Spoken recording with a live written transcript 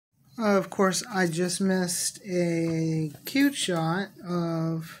Of course, I just missed a cute shot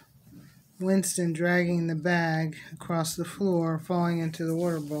of Winston dragging the bag across the floor, falling into the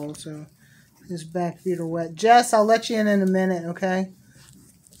water bowl, so his back feet are wet. Jess, I'll let you in a minute, okay?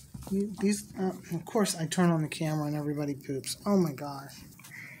 Of course, I turn on the camera and everybody poops. Oh my gosh.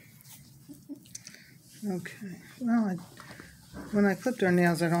 Okay. Well, when I clip their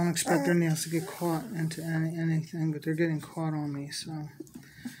nails, I don't expect their nails to get caught into anything, but they're getting caught on me, so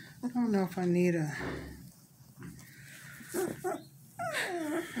I don't know if I need a...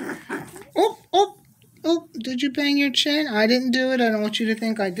 Oh, did you bang your chin? I didn't do it. I don't want you to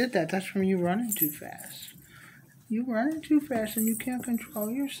think I did that. That's from you running too fast. You running too fast and you can't control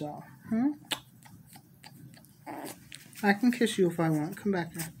yourself. Huh? I can kiss you if I want. Come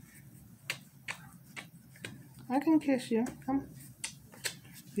back here. I can kiss you. Come.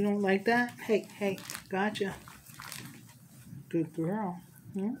 You don't like that? Hey, gotcha. Good girl.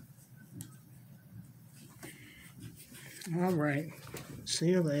 Hmm? All right. See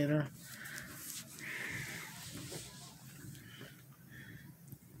you later.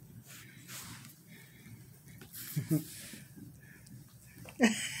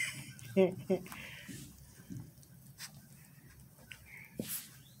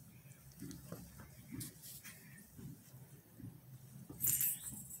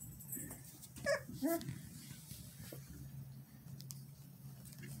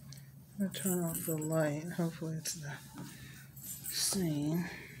 I'll turn off the light. Hopefully it's the same.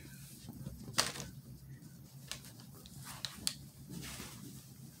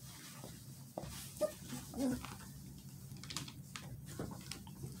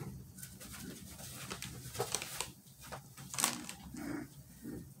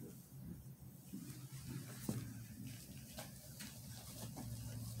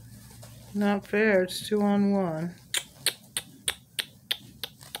 Not fair, it's 2 on 1.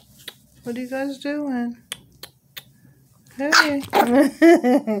 What are you guys doing? Hey.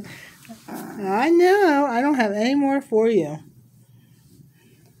 I know, I don't have any more for you. I'm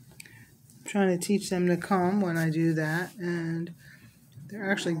trying to teach them to come when I do that, and they're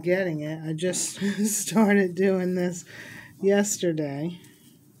actually getting it. I just started doing this yesterday.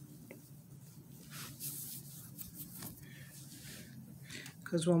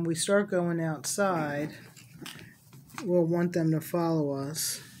 Because when we start going outside, we'll want them to follow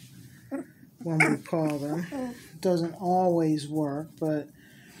us when we call them. It doesn't always work, but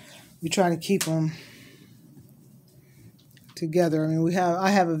we try to keep them together. I mean,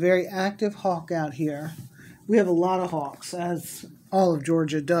 I have a very active hawk out here. We have a lot of hawks, as all of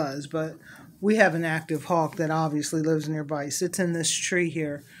Georgia does, but we have an active hawk that obviously lives nearby. He sits in this tree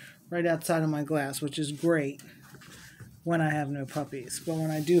here right outside of my glass, which is great when I have no puppies. But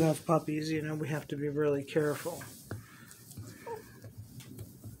when I do have puppies, you know, we have to be really careful.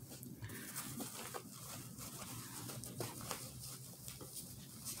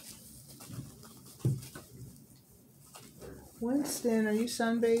 Winston, are you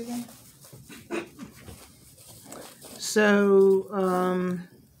sunbathing? So,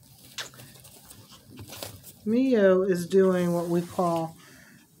 Mio is doing what we call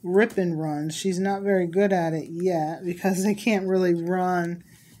rip and run. She's not very good at it yet because they can't really run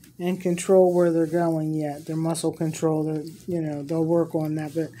and control where they're going yet. Their muscle control, they'll work on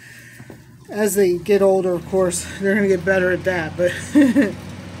that. But as they get older, of course, they're going to get better at that. But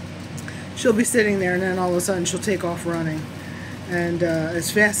she'll be sitting there and then all of a sudden she'll take off running. And as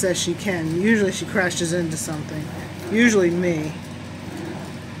fast as she can. Usually she crashes into something. Usually me.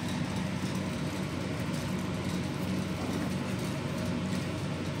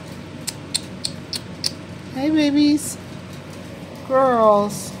 Hey babies,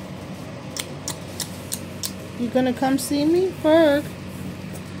 girls, you gonna come see me? Ferg,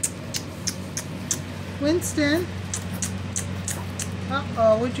 Winston,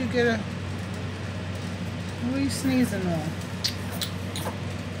 uh-oh, what'd you get what are you sneezing on?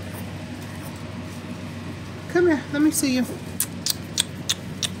 Come here, let me see you.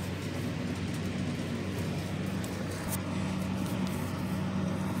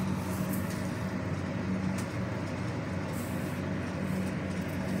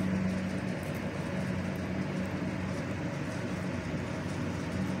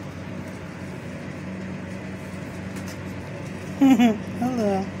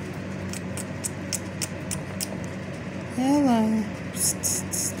 Hello. Hello. Psst, psst,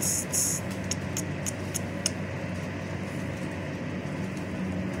 psst, psst.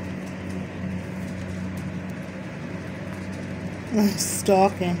 I'm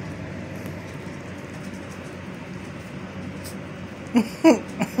stalking.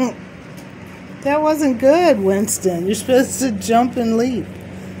 That wasn't good, Winston. You're supposed to jump and leap.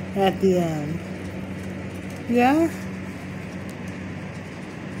 at the end. Yeah?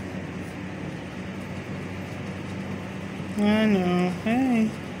 I know. Hey.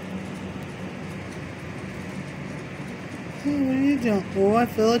 Hey, what are you doing? Oh, I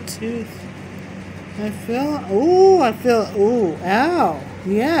feel a tooth. I feel, ooh, ow.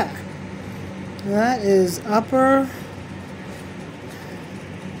 Yeah. That is upper.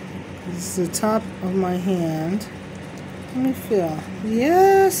 This is the top of my hand. Let me feel.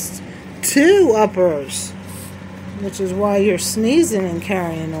 Yes. 2 uppers. Which is why you're sneezing and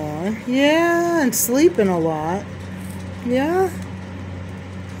carrying on. Yeah, and sleeping a lot. Yeah?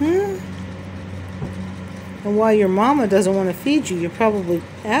 And why your mama doesn't want to feed you, you're probably,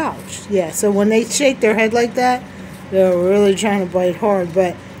 ouch. Yeah, so when they shake their head like that, they're really trying to bite hard,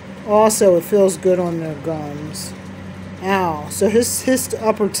 but also it feels good on their gums. Ow. So his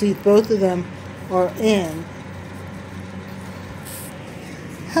upper teeth, both of them are in.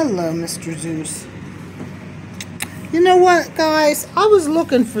 Hello, Mr. Zeus. You know what, guys? I was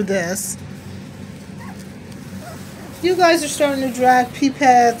looking for this. You guys are starting to drag pee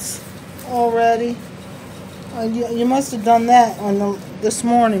pads already. You must have done that on this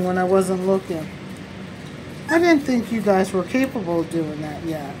morning when I wasn't looking. I didn't think you guys were capable of doing that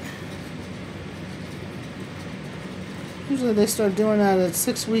yet. Usually they start doing that at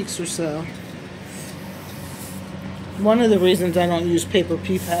 6 weeks or so. One of the reasons I don't use paper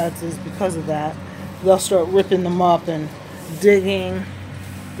pee pads is because of that. They'll start ripping them up and digging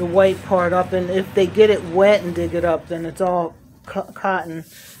the white part up, and if they get it wet and dig it up, then it's all cotton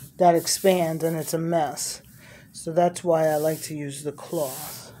that expands and it's a mess. So that's why I like to use the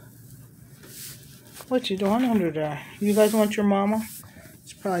cloth. What you doing under there? You guys want your mama?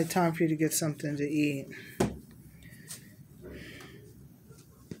 It's probably time for you to get something to eat.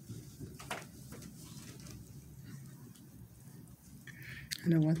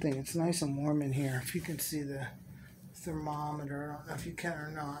 You know one thing, it's nice and warm in here. If you can see the thermometer, I don't know if you can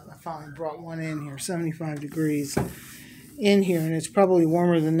or not. I finally brought one in here, 75 degrees in here, and it's probably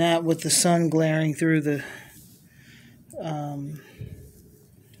warmer than that with the sun glaring through the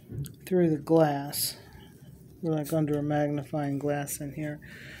glass. We're like under a magnifying glass in here.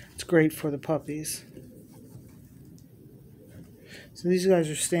 It's great for the puppies. So these guys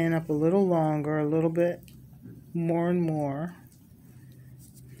are staying up a little longer, a little bit more and more.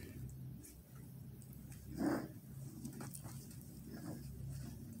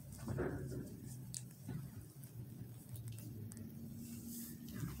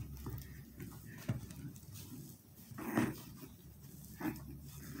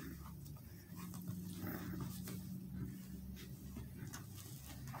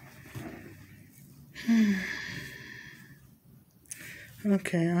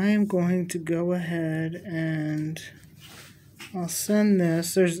 Okay, I am going to go ahead and I'll send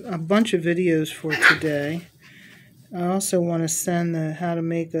this. There's a bunch of videos for today. I also want to send the how to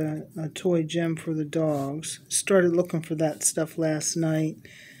make a toy gym for the dogs. Started looking for that stuff last night.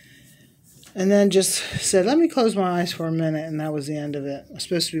 And then just said, let me close my eyes for a minute, and that was the end of it. I was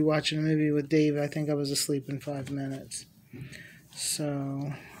supposed to be watching a movie with Dave. I think I was asleep in 5 minutes.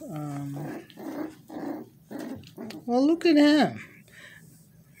 So, well, look at him.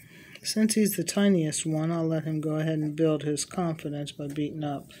 Since he's the tiniest one, I'll let him go ahead and build his confidence by beating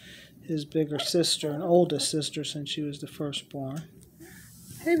up his bigger sister and oldest sister since she was the firstborn.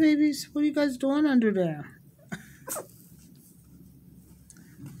 Hey, babies, what are you guys doing under there?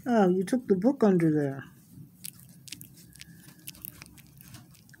 Oh, you took the book under there.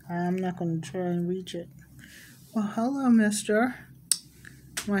 I'm not going to try and reach it. Well, hello, mister.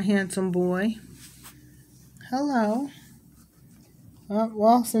 My handsome boy. Hello.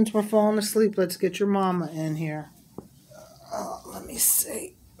 Well, since we're falling asleep, let's get your mama in here. Let me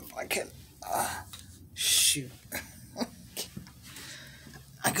see if I can. Shoot. I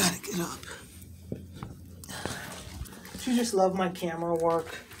gotta get up. You just love my camera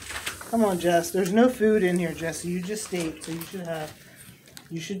work. Come on, Jess. There's no food in here, Jesse. You just ate, so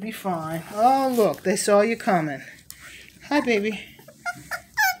you should be fine. Oh, look, they saw you coming. Hi, baby.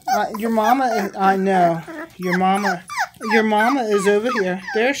 Your mama is, I know. Your mama is over here.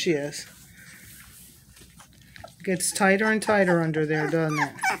 There she is. It gets tighter and tighter under there, doesn't it?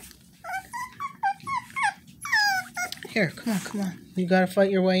 Here, come on. You gotta fight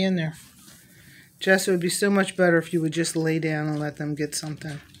your way in there. Jess, it would be so much better if you would just lay down and let them get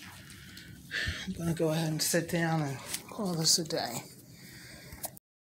something. I'm gonna go ahead and sit down and call this a day.